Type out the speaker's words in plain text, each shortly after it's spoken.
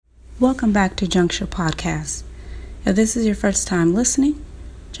Welcome back to Juncture Podcast. If this is your first time listening,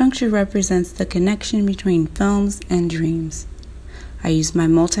 Juncture represents the connection between films and dreams. I use my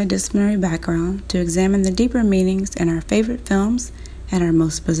multidisciplinary background to examine the deeper meanings in our favorite films and our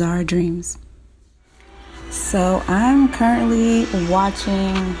most bizarre dreams. So I'm currently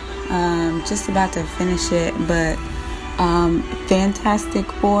watching, just about to finish it, but Fantastic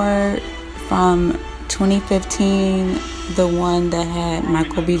Four from 2015, the one that had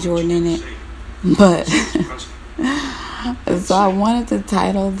Michael B. Jordan in it. But so I wanted to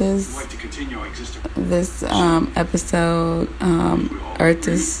title this episode Earth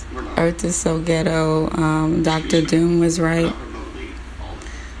is So Ghetto. Dr. Doom was right.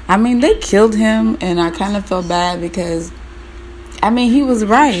 I mean, they killed him, and I kind of felt bad because, I mean, he was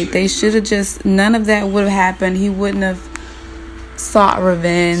right. They should have just, none of that would have happened. He wouldn't have sought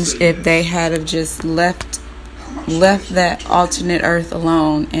revenge if they had have just left that alternate Earth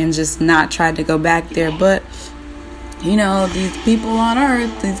alone and just not tried to go back there. But, you know, these people on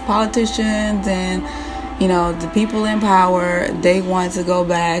Earth, these politicians and, you know, the people in power, they wanted to go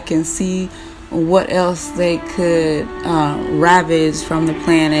back and see what else they could ravage from the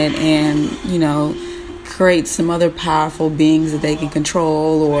planet and, you know, create some other powerful beings that they can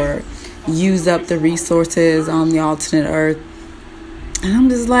control or use up the resources on the alternate Earth. And I'm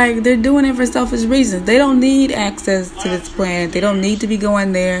just like, they're doing it for selfish reasons. They don't need access to this planet. They don't need to be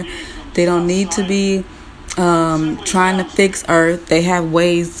going there. They don't need to be trying to fix Earth. They have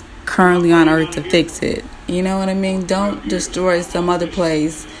ways currently on Earth to fix it. You know what I mean? Don't destroy some other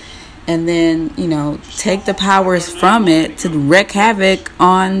place and then, you know, take the powers from it to wreak havoc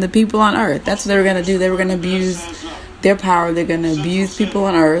on the people on Earth. That's what they were going to do. They were going to abuse their power. They're going to abuse people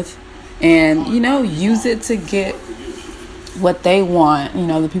on Earth and, you know, use it to get what they want. You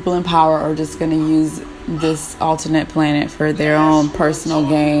know, the people in power are just going to use this alternate planet for their own personal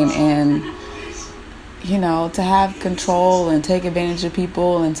gain and, you know, to have control and take advantage of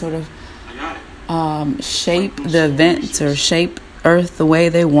people and sort of shape the events or shape Earth the way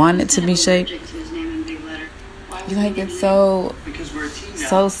they want it to be shaped. Like, it's so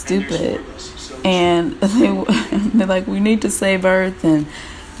stupid. And they're like, we need to save Earth. And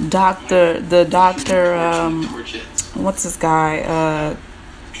the doctor, what's this guy?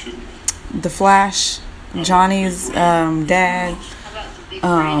 The Flash, Johnny's dad,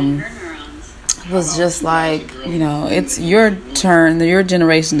 was just like, you know, it's your turn, your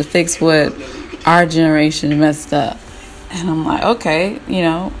generation to fix what our generation messed up. And I'm like, okay, you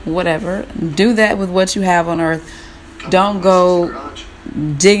know, whatever. Do that with what you have on Earth. Don't go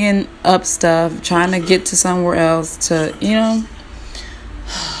digging up stuff, trying to get to somewhere else to, you know.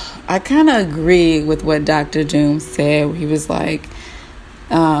 I kind of agree with what Dr. Doom said. He was like,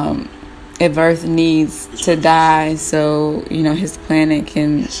 if Earth needs to die so, you know, his planet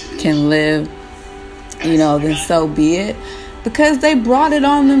can live, you know, then so be it. Because they brought it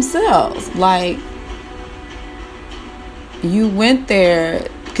on themselves. Like, you went there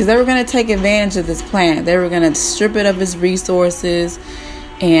because they were going to take advantage of this planet. They were going to strip it of its resources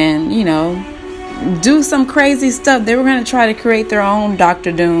and, you know, do some crazy stuff. They were going to try to create their own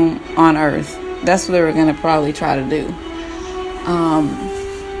Dr. Doom on Earth. That's what they were going to probably try to do.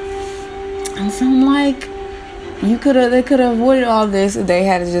 And so I'm like, they could have avoided all this if they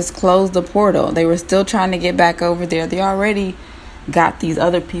had to just close the portal. They were still trying to get back over there. They already got these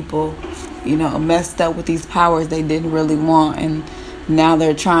other people, you know, messed up with these powers they didn't really want, and now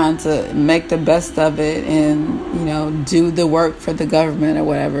they're trying to make the best of it and, you know, do the work for the government or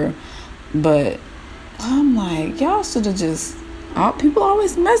whatever. But I'm like, y'all should have just, people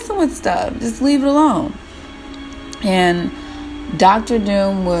always messing with stuff, just leave it alone. And Dr.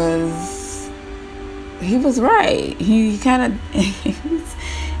 Doom he was right. He kind of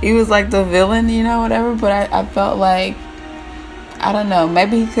he was like the villain, you know, whatever, but I felt like, I don't know,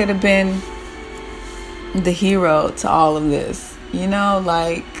 maybe he could have been the hero to all of this, you know,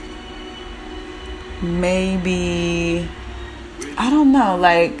 like, maybe, I don't know,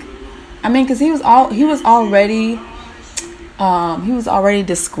 like, I mean, because he was already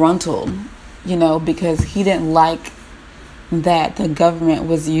disgruntled, you know, because he didn't like that the government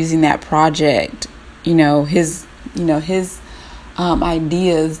was using that project, you know, his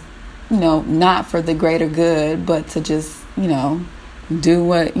ideas, you know, not for the greater good, but to just, you know, do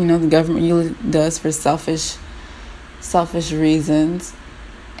what, you know, the government usually does for selfish reasons.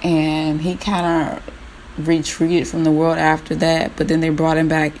 And he kind of retreated from the world after that, but then they brought him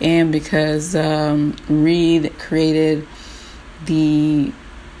back in because Reed created he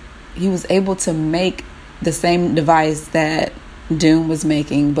was able to make the same device that Doom was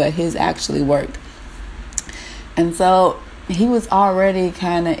making, but his actually worked. And so he was already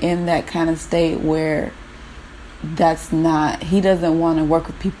kind of in that kind of state where he doesn't want to work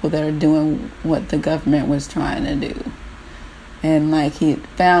with people that are doing what the government was trying to do. And like he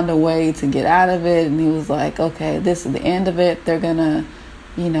found a way to get out of it, and he was like, okay, this is the end of it. They're gonna,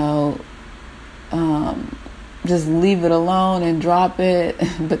 just leave it alone and drop it.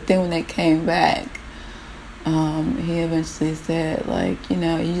 But then when they came back, he eventually said, like, you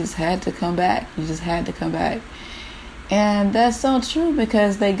just had to come back. You just had to come back. And that's so true,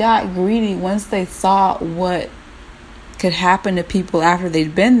 because they got greedy once they saw what could happen to people after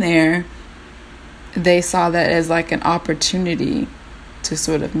they'd been there. They saw that as like an opportunity to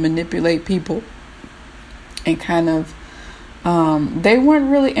sort of manipulate people and kind of, they weren't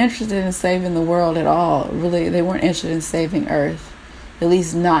really interested in saving the world at all. Really, they weren't interested in saving Earth, at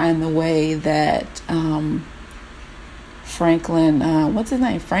least not in the way that Franklin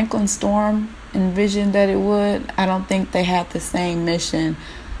Storm envisioned that it would. I don't think they had the same mission,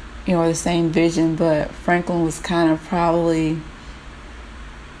 or the same vision, but Franklin was kind of probably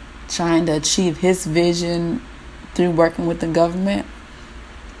trying to achieve his vision through working with the government.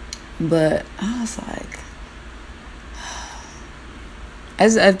 But I was like, I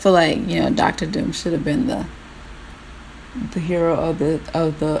feel like, Dr. Doom should have been the hero of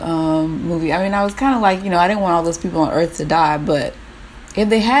the movie. I mean, I was kind of like, I didn't want all those people on Earth to die, but if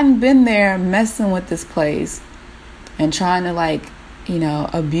they hadn't been there messing with this place and trying to like,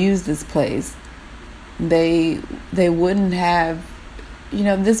 abuse this place, they wouldn't have,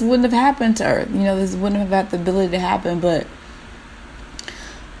 this wouldn't have happened to Earth. This wouldn't have had the ability to happen. But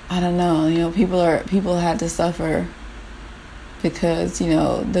I don't know. People had to suffer because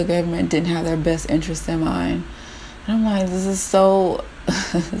the government didn't have their best interest in mind. And I'm like, this is so.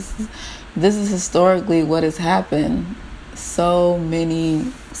 This is historically what has happened so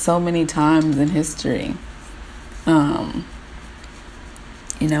many times in history.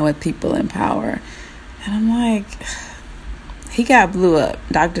 With people in power, and I'm like. He got blew up.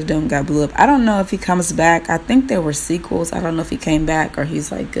 Dr. Doom got blew up. I don't know if he comes back. I think there were sequels. I don't know if he came back or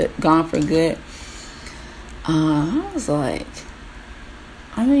he's like gone for good. I was like,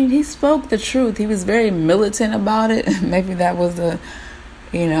 he spoke the truth. He was very militant about it. Maybe that was the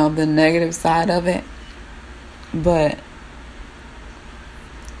negative side of it. But,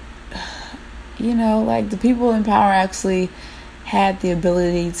 like the people in power actually had the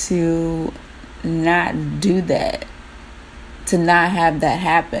ability to not do that. To not have that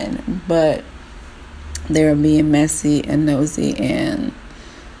happen, but they were being messy and nosy, and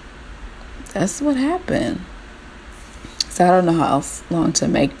that's what happened. So I don't know how long to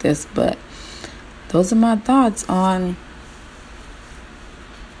make this, but those are my thoughts on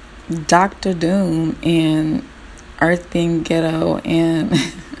Dr. Doom and Earth being ghetto. And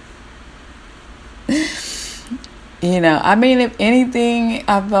if anything,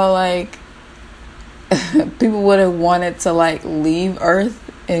 I felt like people would have wanted to like leave Earth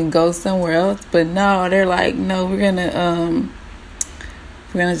and go somewhere else, but no, they're like, no, we're gonna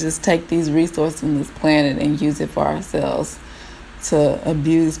just take these resources on this planet and use it for ourselves to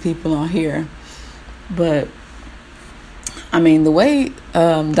abuse people on here. But the way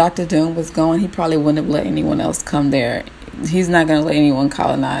Dr. Doom was going, he probably wouldn't have let anyone else come there. He's not gonna let anyone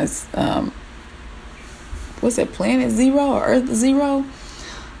colonize what's it, Planet Zero or Earth Zero?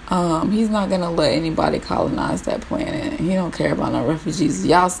 He's not going to let anybody colonize that planet. He don't care about no refugees.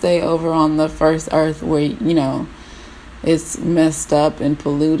 Y'all stay over on the first Earth where, it's messed up and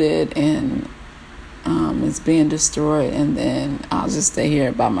polluted and it's being destroyed. And then I'll just stay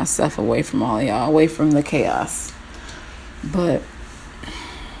here by myself, away from all y'all, away from the chaos. But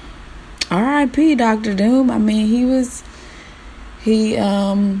R.I.P. Dr. Doom. I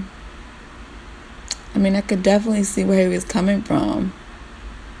could definitely see where he was coming from.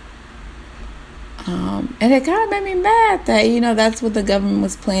 And it kind of made me mad that, that's what the government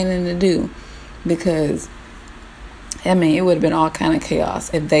was planning to do. Because, it would have been all kind of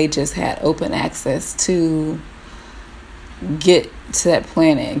chaos if they just had open access to get to that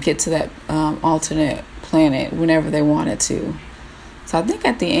planet, get to that alternate planet whenever they wanted to. So I think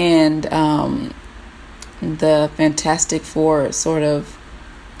at the end, the Fantastic Four sort of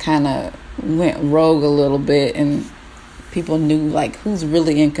kind of went rogue a little bit, and people knew like who's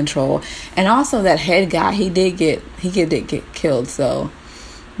really in control. And also that head guy, he did get killed. So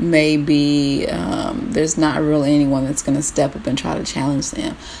maybe there's not really anyone that's going to step up and try to challenge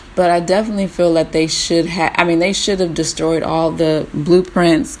them. But I definitely feel that they should have destroyed all the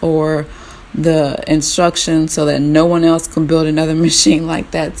blueprints or the instructions so that no one else can build another machine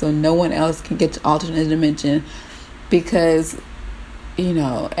like that, so no one else can get to alternate dimension. Because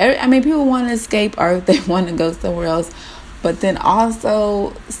people want to escape Earth, they want to go somewhere else, But then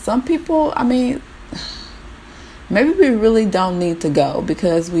also, some people, I mean, maybe we really don't need to go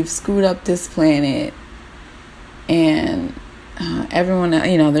because we've screwed up this planet. And everyone,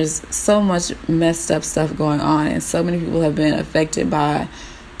 there's so much messed up stuff going on. And so many people have been affected by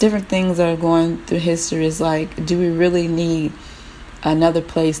different things that are going through history. It's like, do we really need another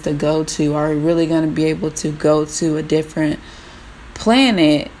place to go to? Are we really going to be able to go to a different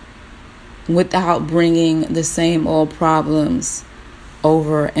planet without bringing the same old problems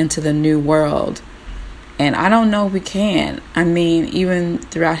over into the new world? And I don't know if we can. I mean, even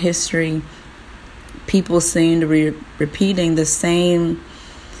throughout history, people seem to be repeating the same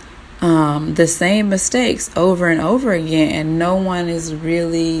mistakes over and over again, and no one is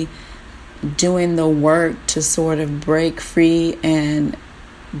really doing the work to sort of break free and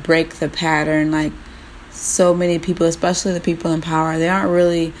break the pattern. Like, so many people, especially the people in power, they aren't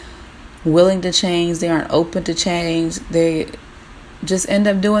really willing to change. They aren't open to change. They just end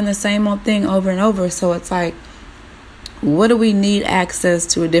up doing the same old thing over and over. So it's like, what do we need access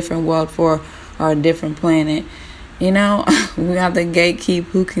to a different world for, or a different planet? We have to gatekeep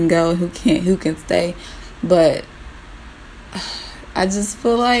who can go, who can't, who can stay. But I just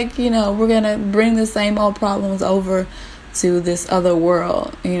feel like, we're going to bring the same old problems over to this other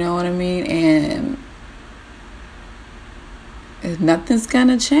world. You know what I mean? And nothing's going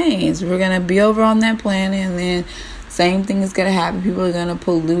to change. We're going to be over on that planet, and then same thing is going to happen. People are going to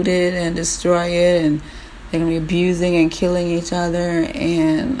pollute it and destroy it, and they're going to be abusing and killing each other.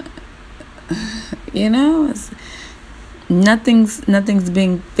 And, it's nothing's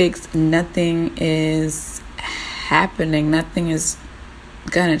being fixed. Nothing is happening. Nothing is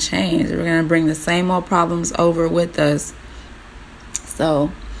gonna change. We're gonna bring the same old problems over with us. So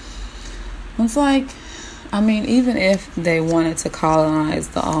it's like, I mean, even if they wanted to colonize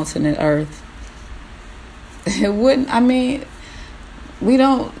the alternate Earth, it wouldn't. I mean,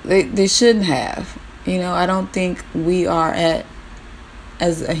 they shouldn't have. I don't think we are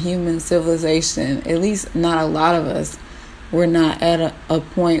as a human civilization, at least not a lot of us, we're not at a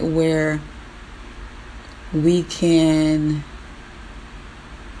point where we can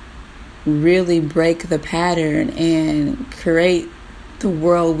really break the pattern and create the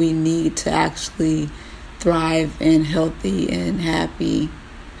world we need to actually thrive and healthy and happy.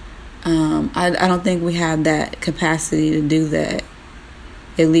 I don't think we have that capacity to do that,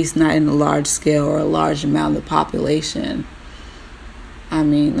 at least not in a large scale or a large amount of the population. I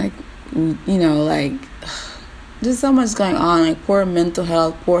mean, there's so much going on, like poor mental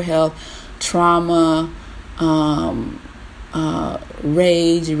health, poor health, trauma,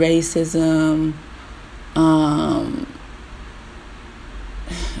 rage, racism, and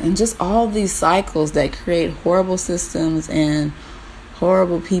just all these cycles that create horrible systems and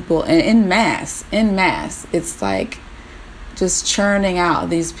horrible people, and in mass, it's like just churning out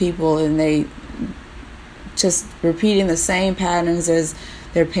these people, and they just repeating the same patterns as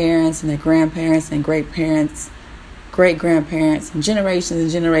their parents and their grandparents and great-grandparents and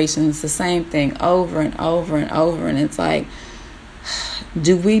generations, the same thing over and over and over. And it's like,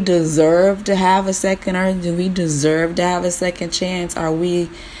 do we deserve to have a second Earth? Do we deserve to have a second chance? Are we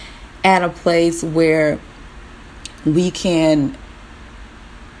at a place where we can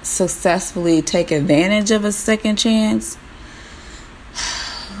successfully take advantage of a second chance?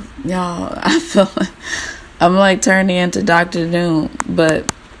 Y'all, I feel like I'm like turning into Dr. Doom, but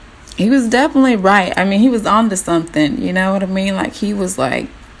he was definitely right. I mean, he was onto something, you know what I mean? Like, he was like,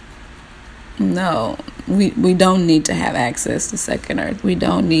 no, we don't need to have access to second Earth. We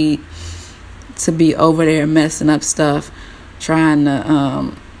don't need to be over there messing up stuff, trying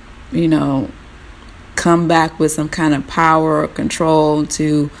to, come back with some kind of power or control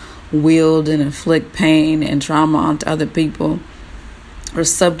to wield and inflict pain and trauma onto other people, or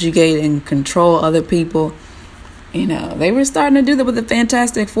subjugate and control other people. They were starting to do that with the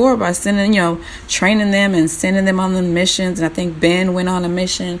Fantastic Four by sending, training them and sending them on the missions. And I think Ben went on a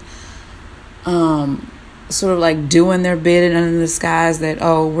mission, sort of like doing their bidding under the skies that,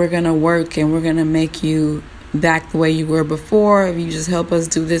 we're going to work and we're going to make you back the way you were before if you just help us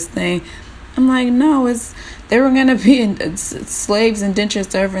do this thing. I'm like, no, they were going to be slaves,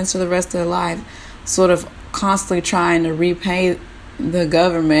 indentured servants for the rest of their life, sort of constantly trying to repay the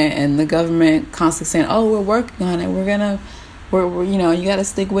government, and the government constantly saying, we're working on it, we're you got to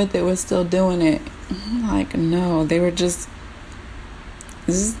stick with it, we're still doing it. I'm like, no, they were just,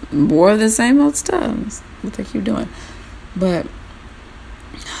 this is more of the same old stuff, what they keep doing. But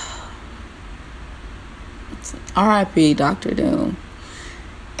R.I.P. Dr. Doom.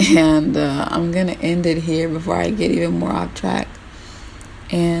 And I'm gonna end it here before I get even more off track.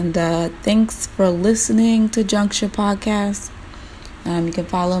 And thanks for listening to Juncture Podcast. You can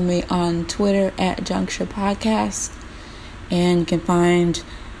follow me on Twitter at Juncture Podcast. And you can find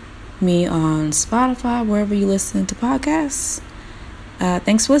me on Spotify, wherever you listen to podcasts.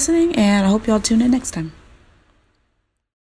 Thanks for listening, and I hope y'all tune in next time.